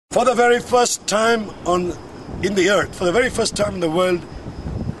For the very first time in the earth, for the very first time in the world,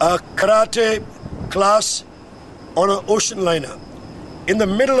 a karate class on an ocean liner in the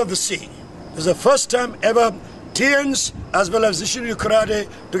middle of the sea. This is the first time ever TNs as well as Zishinryu Karate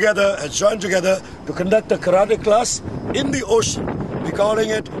together has joined together to conduct a karate class in the ocean. We're calling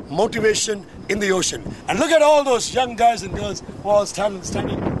it Motivation in the Ocean. And look at all those young guys and girls who are all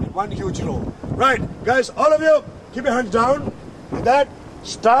standing in one huge row. Right, guys, all of you, keep your hands down. With that,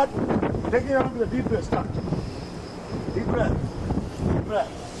 start taking it on with a deep breath. Start. Deep breath. Deep breath.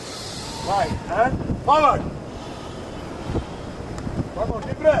 Right, and forward. One more,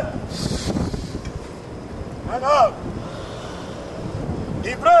 deep breath. And out.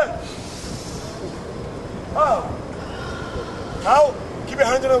 Deep breath. Out. Now, keep your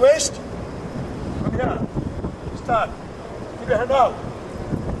hands on your waist. From here. Start. Keep your hand out.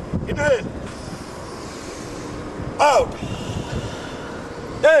 Inhale. Out.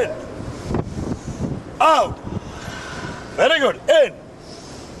 In. Out. Very good. In.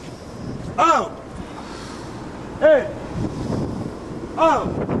 Out. In. Out.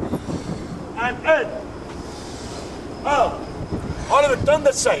 And in. Out. All of it. Turn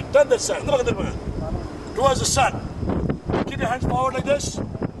that side. Turn that side. Towards the sun. Keep your hands forward like this.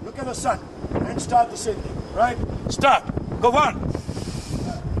 Look at the sun. And start the same thing. Right? Start. Go one.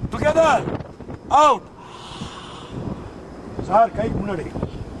 Together. Out.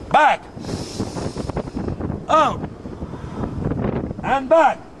 Back. Out. And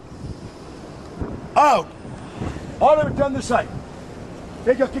back. Out. All of it turn this side.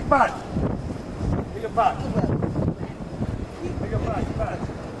 Take your kick back. Take it back. Take it back. Back.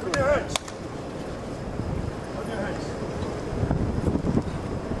 Put your hands. Put your hands.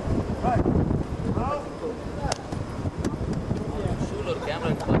 Right. Now.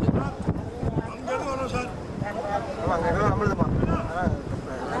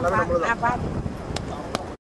 Camera.